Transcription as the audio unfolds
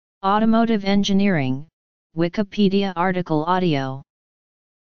Automotive engineering, Wikipedia article audio.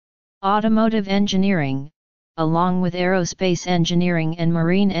 Automotive engineering, along with aerospace engineering and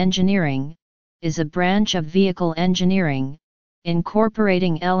marine engineering, is a branch of vehicle engineering,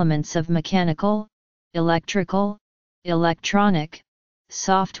 incorporating elements of mechanical, electrical, electronic,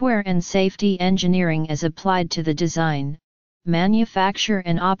 software and safety engineering as applied to the design, manufacture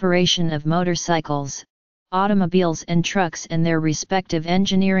and operation of motorcycles, automobiles and trucks and their respective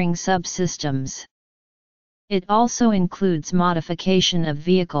engineering subsystems. It also includes modification of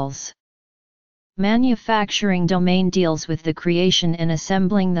vehicles. Manufacturing domain deals with the creation and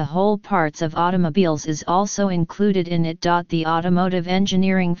assembling the whole parts of automobiles is also included in it. The automotive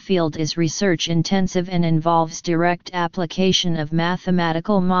engineering field is research intensive and involves direct application of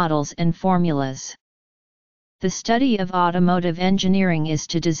mathematical models and formulas. The study of automotive engineering is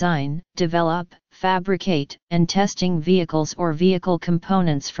to design, develop, fabricate, and testing vehicles or vehicle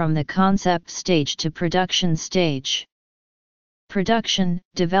components from the concept stage to production stage. Production,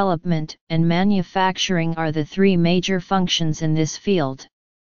 development, and manufacturing are the three major functions in this field.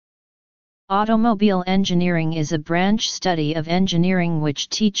 Automobile engineering is a branch study of engineering which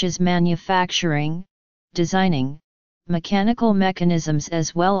teaches manufacturing, designing, mechanical mechanisms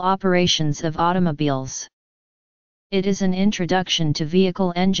as well operations of automobiles. It is an introduction to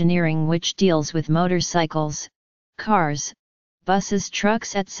vehicle engineering which deals with motorcycles, cars, buses,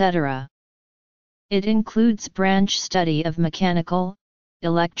 trucks, etc. It includes branch study of mechanical,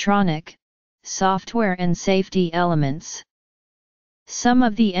 electronic, software and safety elements. Some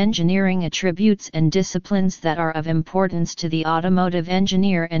of the engineering attributes and disciplines that are of importance to the automotive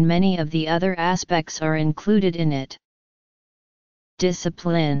engineer and many of the other aspects are included in it.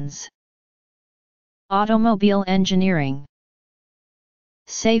 Disciplines: Automobile engineering.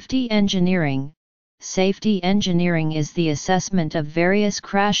 Safety engineering. Safety engineering is the assessment of various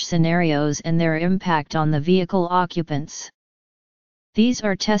crash scenarios and their impact on the vehicle occupants. These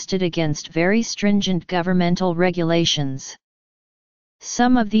are tested against very stringent governmental regulations.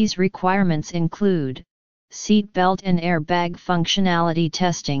 Some of these requirements include seat belt and airbag functionality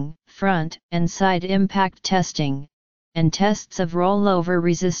testing, front and side impact testing, and tests of rollover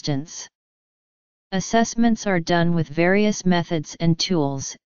resistance. Assessments are done with various methods and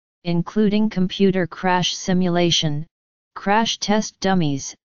tools, including computer crash simulation, crash test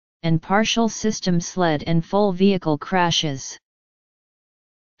dummies, and partial system sled and full vehicle crashes.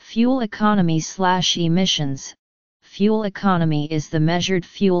 Fuel economy/emissions. Fuel economy is the measured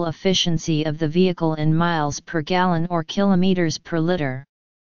fuel efficiency of the vehicle in miles per gallon or kilometers per liter.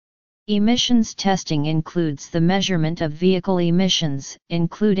 Emissions testing includes the measurement of vehicle emissions,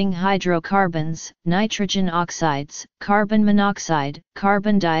 including hydrocarbons, nitrogen oxides, carbon monoxide,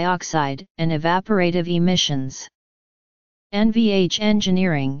 carbon dioxide, and evaporative emissions. NVH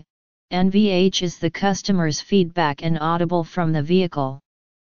engineering. NVH is the customer's feedback and audible from the vehicle.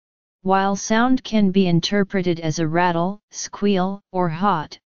 While sound can be interpreted as a rattle, squeal, or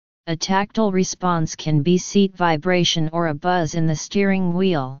hot, a tactile response can be seat vibration or a buzz in the steering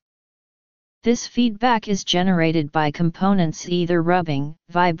wheel. This feedback is generated by components either rubbing,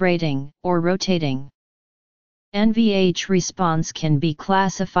 vibrating, or rotating. NVH response can be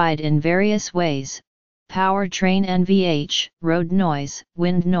classified in various ways: powertrain NVH, road noise,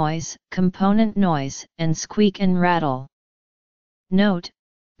 wind noise, component noise, and squeak and rattle. Note: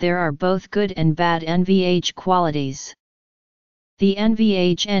 there are both good and bad NVH qualities. The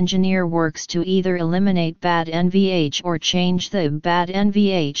NVH engineer works to either eliminate bad NVH or change the bad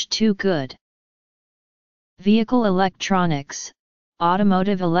NVH to good. Vehicle electronics.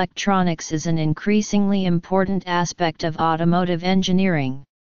 Automotive electronics is an increasingly important aspect of automotive engineering.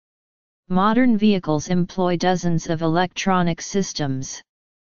 Modern vehicles employ dozens of electronic systems.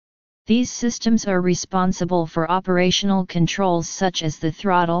 These systems are responsible for operational controls such as the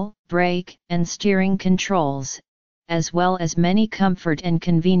throttle, brake, and steering controls, as well as many comfort and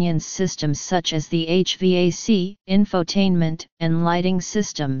convenience systems such as the HVAC, infotainment, and lighting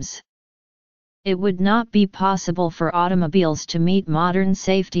systems. It would not be possible for automobiles to meet modern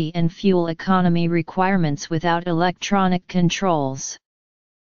safety and fuel economy requirements without electronic controls.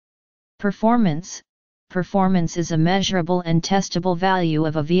 Performance. Performance is a measurable and testable value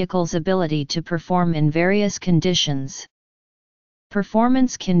of a vehicle's ability to perform in various conditions.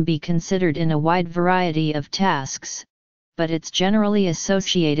 Performance can be considered in a wide variety of tasks, but it's generally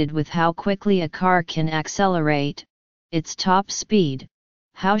associated with how quickly a car can accelerate, its top speed,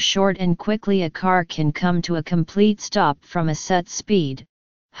 how short and quickly a car can come to a complete stop from a set speed,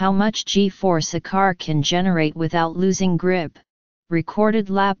 how much G-force a car can generate without losing grip, recorded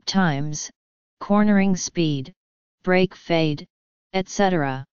lap times, cornering speed, brake fade,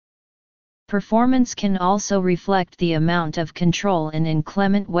 etc. Performance can also reflect the amount of control in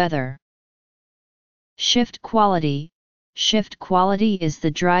inclement weather. Shift quality. Shift quality is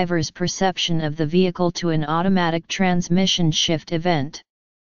the driver's perception of the vehicle to an automatic transmission shift event.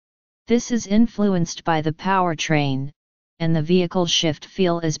 This is influenced by the powertrain, and the vehicle shift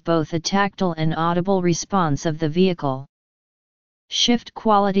feel is both a tactile and audible response of the vehicle. Shift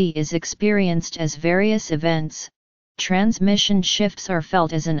quality is experienced as various events. Transmission shifts are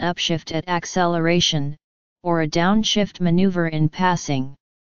felt as an upshift at acceleration, or a downshift maneuver in passing.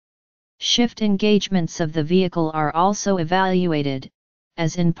 Shift engagements of the vehicle are also evaluated,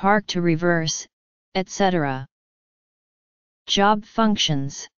 as in park to reverse, etc. Job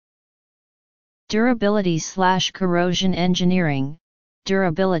functions. Durability/corrosion engineering.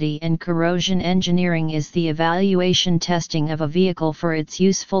 Durability and corrosion engineering is the evaluation testing of a vehicle for its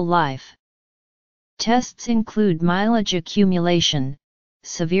useful life. Tests include mileage accumulation,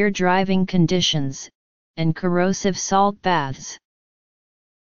 severe driving conditions, and corrosive salt baths.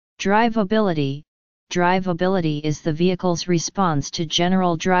 Drivability. Drivability is the vehicle's response to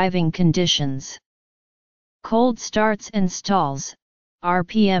general driving conditions. Cold starts and stalls,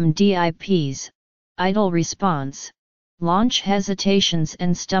 RPM DIPs, idle response, launch hesitations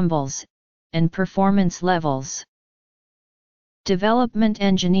and stumbles, and performance levels. Development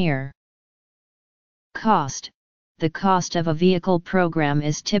engineer. Cost. The cost of a vehicle program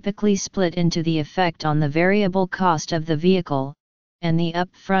is typically split into the effect on the variable cost of the vehicle, and the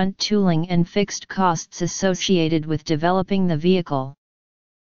upfront tooling and fixed costs associated with developing the vehicle.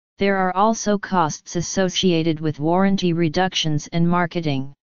 There are also costs associated with warranty reductions and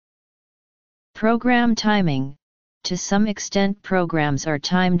marketing. Program timing. To some extent programs are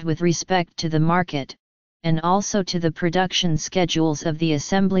timed with respect to the market, and also to the production schedules of the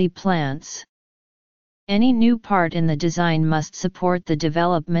assembly plants. Any new part in the design must support the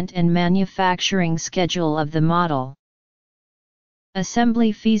development and manufacturing schedule of the model.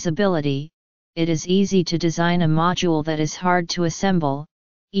 Assembly feasibility. It is easy to design a module that is hard to assemble,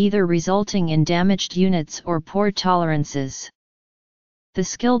 either resulting in damaged units or poor tolerances. The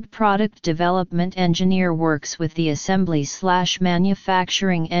skilled product development engineer works with the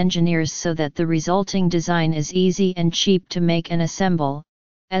assembly/manufacturing engineers so that the resulting design is easy and cheap to make and assemble,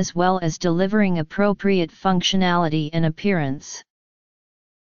 as well as delivering appropriate functionality and appearance.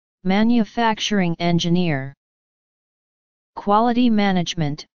 Manufacturing engineer. Quality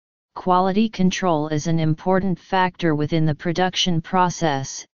management. Quality control is an important factor within the production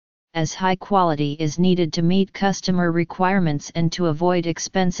process, as high quality is needed to meet customer requirements and to avoid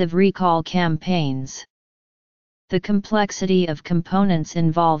expensive recall campaigns. The complexity of components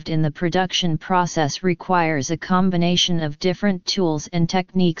involved in the production process requires a combination of different tools and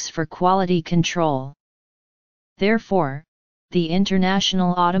techniques for quality control. Therefore, the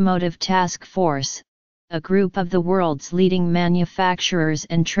International Automotive Task Force, a group of the world's leading manufacturers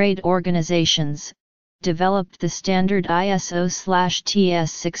and trade organizations, developed the standard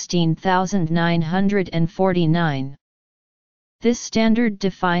ISO/TS 16949. This standard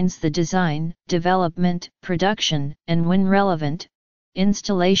defines the design, development, production, and when relevant,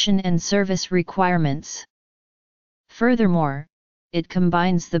 installation and service requirements. Furthermore, it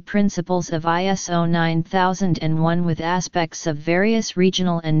combines the principles of ISO 9001 with aspects of various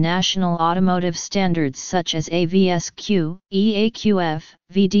regional and national automotive standards such as AVSQ, EAQF,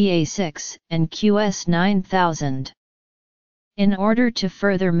 VDA6, and QS 9000. In order to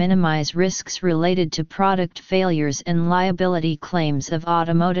further minimize risks related to product failures and liability claims of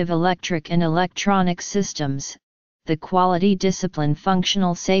automotive electric and electronic systems, the quality discipline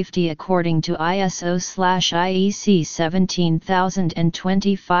functional safety according to ISO/IEC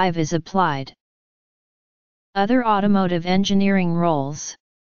 17025 is applied. Other automotive engineering roles.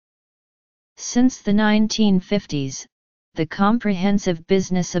 Since the 1950s, the comprehensive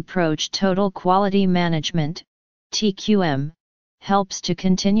business approach Total Quality Management, TQM, helps to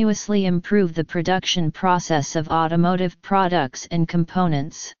continuously improve the production process of automotive products and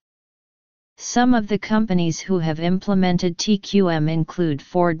components. Some of the companies who have implemented TQM include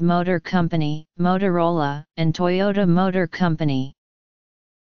Ford Motor Company, Motorola, and Toyota Motor Company.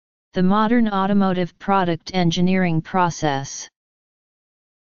 The modern automotive product engineering process.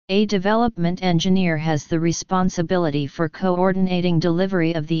 A development engineer has the responsibility for coordinating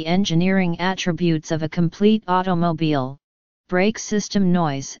delivery of the engineering attributes of a complete automobile, brake system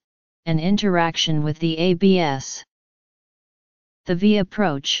noise, and interaction with the ABS. The V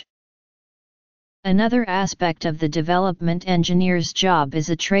approach. Another aspect of the development engineer's job is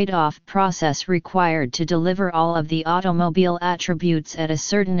a trade-off process required to deliver all of the automobile attributes at a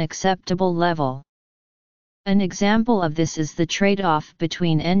certain acceptable level. An example of this is the trade-off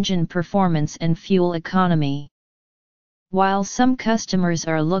between engine performance and fuel economy. While some customers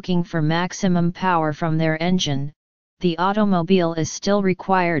are looking for maximum power from their engine, the automobile is still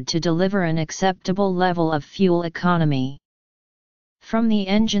required to deliver an acceptable level of fuel economy. From the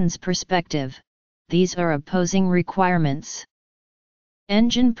engine's perspective, these are opposing requirements.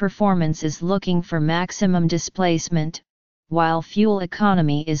 Engine performance is looking for maximum displacement, while fuel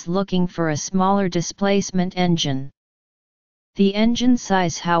economy is looking for a smaller displacement engine. The engine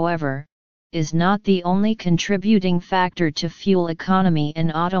size, however, is not the only contributing factor to fuel economy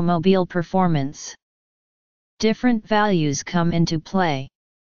and automobile performance. Different values come into play.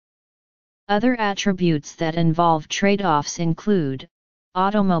 Other attributes that involve trade-offs include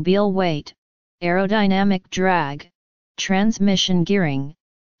automobile weight, aerodynamic drag, transmission gearing,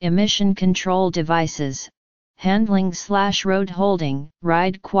 emission control devices, handling/road holding,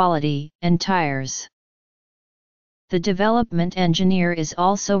 ride quality, and tires. The development engineer is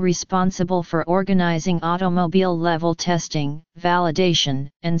also responsible for organizing automobile-level testing, validation,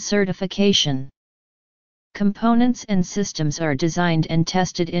 and certification. Components and systems are designed and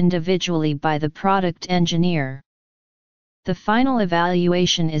tested individually by the product engineer. The final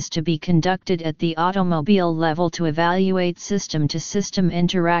evaluation is to be conducted at the automobile level to evaluate system-to-system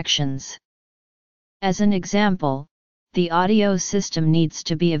interactions. As an example, the audio system needs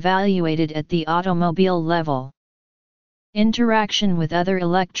to be evaluated at the automobile level. Interaction with other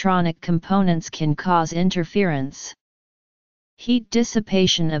electronic components can cause interference. Heat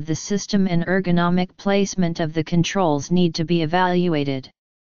dissipation of the system and ergonomic placement of the controls need to be evaluated.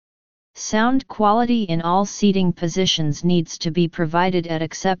 Sound quality in all seating positions needs to be provided at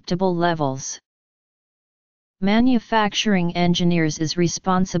acceptable levels. Manufacturing engineers is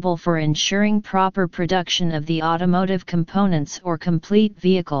responsible for ensuring proper production of the automotive components or complete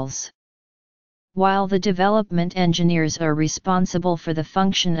vehicles. While the development engineers are responsible for the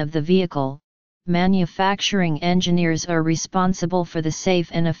function of the vehicle, manufacturing engineers are responsible for the safe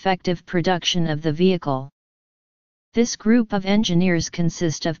and effective production of the vehicle. This group of engineers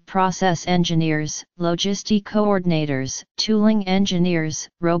consists of process engineers, logistic coordinators, tooling engineers,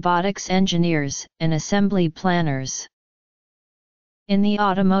 robotics engineers, and assembly planners. In the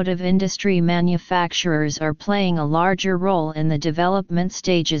automotive industry, manufacturers are playing a larger role in the development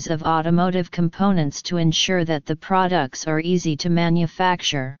stages of automotive components to ensure that the products are easy to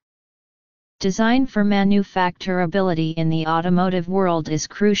manufacture. Design for manufacturability in the automotive world is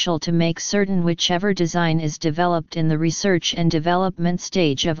crucial to make certain whichever design is developed in the research and development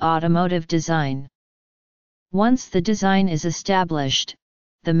stage of automotive design. Once the design is established,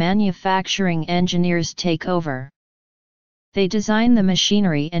 the manufacturing engineers take over. They design the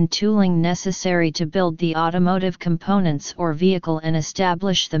machinery and tooling necessary to build the automotive components or vehicle and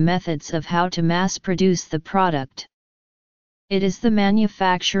establish the methods of how to mass produce the product. It is the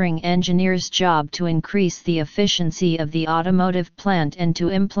manufacturing engineer's job to increase the efficiency of the automotive plant and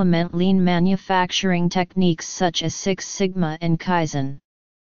to implement lean manufacturing techniques such as Six Sigma and Kaizen.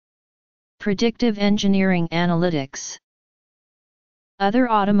 Predictive engineering analytics.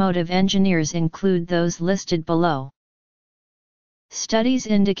 Other automotive engineers include those listed below. Studies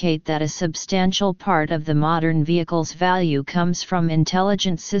indicate that a substantial part of the modern vehicle's value comes from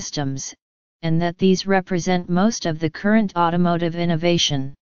intelligent systems, and that these represent most of the current automotive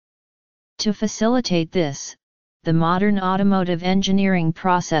innovation. To facilitate this, the modern automotive engineering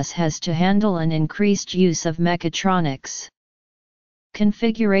process has to handle an increased use of mechatronics.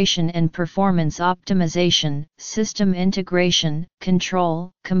 Configuration and performance optimization, system integration,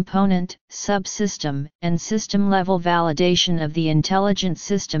 control, component, subsystem, and system-level validation of the intelligent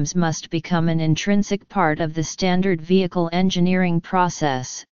systems must become an intrinsic part of the standard vehicle engineering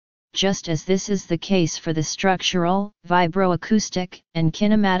process, just as this is the case for the structural, vibroacoustic, and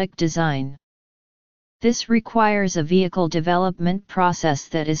kinematic design. This requires a vehicle development process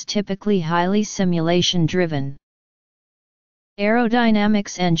that is typically highly simulation-driven.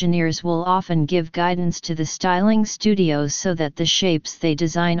 Aerodynamics engineers will often give guidance to the styling studios so that the shapes they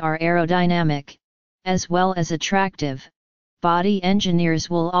design are aerodynamic, as well as attractive. Body engineers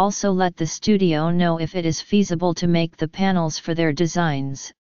will also let the studio know if it is feasible to make the panels for their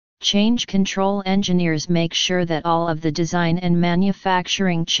designs. Change control engineers make sure that all of the design and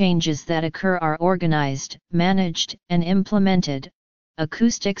manufacturing changes that occur are organized, managed, and implemented.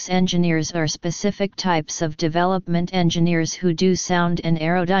 Acoustics engineers are specific types of development engineers who do sound and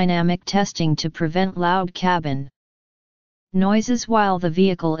aerodynamic testing to prevent loud cabin noises while the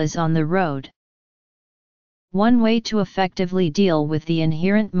vehicle is on the road. One way to effectively deal with the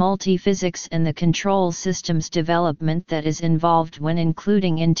inherent multi-physics and the control systems development that is involved when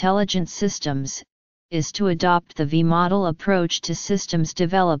including intelligent systems, is to adopt the V-model approach to systems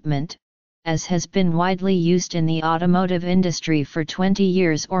development, as has been widely used in the automotive industry for 20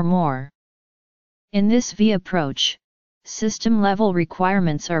 years or more. In this V approach, system-level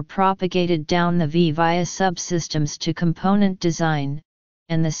requirements are propagated down the V via subsystems to component design,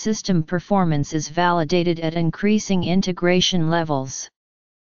 and the system performance is validated at increasing integration levels.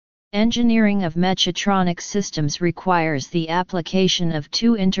 Engineering of mechatronic systems requires the application of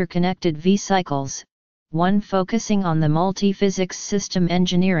two interconnected V cycles, one focusing on the multi-physics system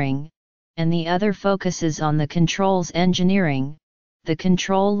engineering, and the other focuses on the controls engineering, the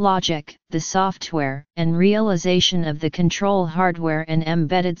control logic, the software, and realization of the control hardware and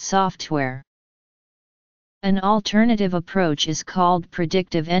embedded software. An alternative approach is called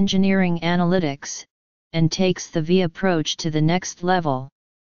predictive engineering analytics, and takes the V approach to the next level.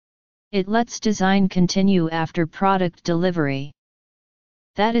 It lets design continue after product delivery.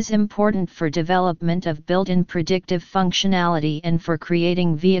 That is important for development of built-in predictive functionality and for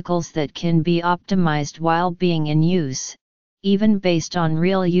creating vehicles that can be optimized while being in use, even based on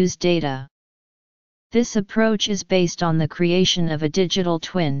real-use data. This approach is based on the creation of a digital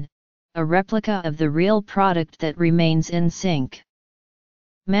twin, a replica of the real product that remains in sync.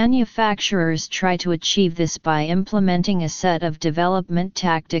 Manufacturers try to achieve this by implementing a set of development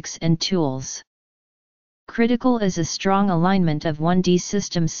tactics and tools. Critical is a strong alignment of 1D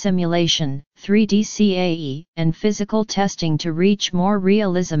system simulation, 3D CAE, and physical testing to reach more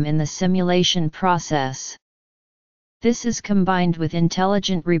realism in the simulation process. This is combined with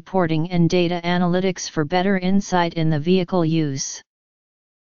intelligent reporting and data analytics for better insight in the vehicle use.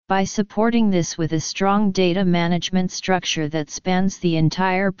 By supporting this with a strong data management structure that spans the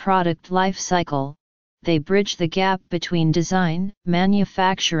entire product life cycle, they bridge the gap between design,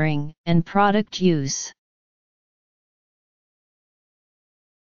 manufacturing, and product use.